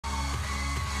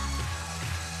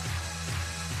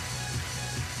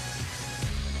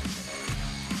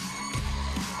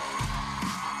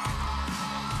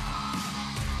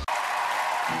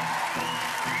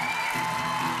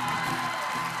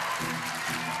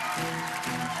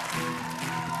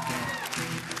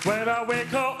When I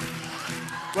wake up,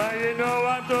 well, you know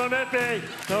I'm gonna be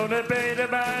the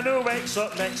man who wakes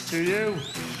up next to you.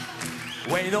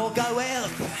 When I go out,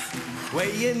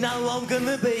 well, you know I'm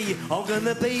gonna be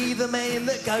the man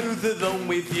that goes along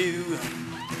with you.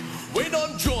 When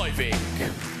I'm driving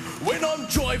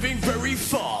very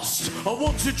fast, I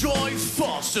want to drive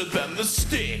faster than the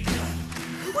stick.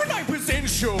 When I present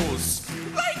shows,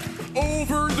 like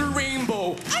Over the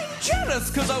Rainbow, I'm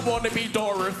jealous cause I want to be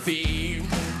Dorothy.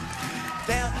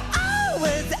 Now, I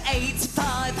was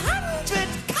 8,500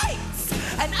 kites,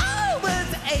 and I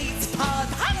was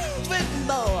 8,500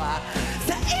 more.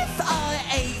 So if I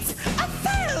ate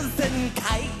 1,000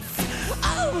 kites,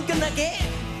 I'm gonna get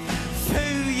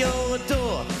through your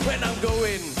door. When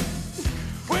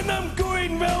I'm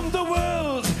going round the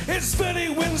world, it's very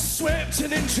windswept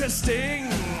and interesting.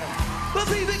 My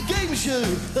favourite game show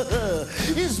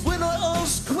is when I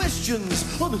ask questions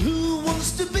on who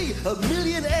wants to be a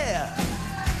millionaire.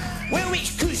 Well,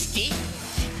 it's cushy.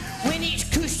 When it's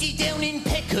cushy down in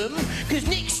Peckham, cause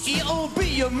next year I'll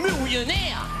be a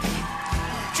millionaire.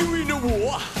 During the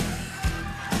war,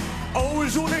 I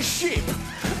was on a ship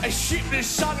that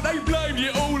sunk, they blamed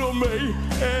it all on me.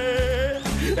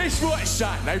 It's right,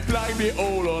 son, they blamed it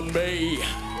all on me.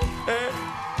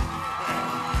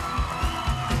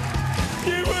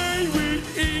 You made me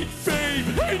eat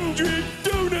 500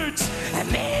 donuts.